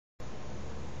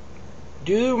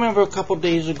Do you remember a couple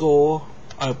days ago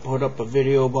I put up a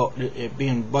video about it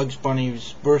being Bugs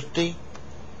Bunny's birthday?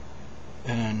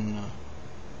 And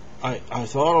I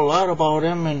thought a lot about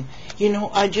him, and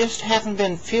I just haven't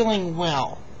been feeling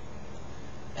well.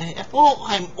 Well,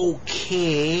 I'm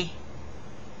okay.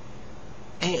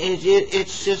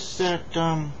 It's just that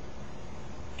I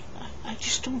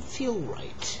just don't feel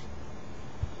right.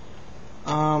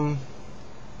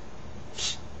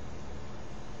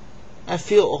 I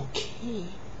feel okay,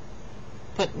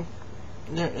 but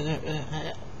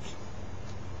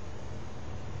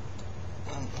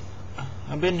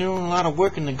I've been doing a lot of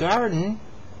work in the garden,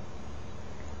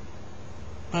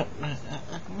 but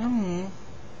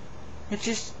it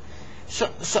just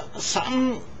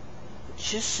something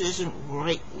just isn't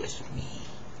right with me.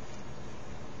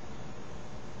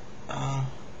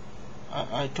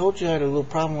 I told you I had a little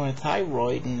problem with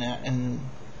thyroid and that, and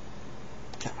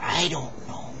I don't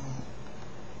know.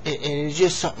 It is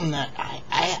just something that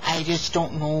I just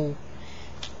don't know.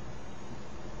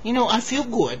 I feel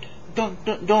good.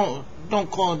 Don't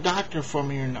call a doctor for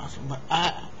me or nothing. But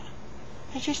I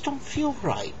just don't feel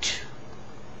right.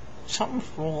 Something's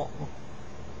wrong,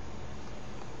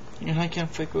 and I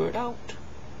can't figure it out.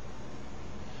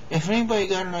 If anybody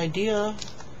got an idea,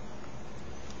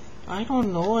 I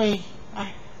don't know.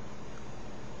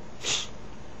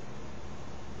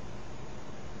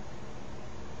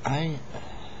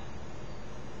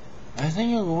 I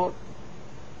think I'll go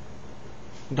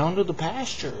down to the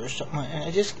pasture or something.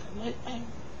 I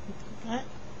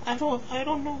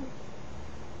don't know.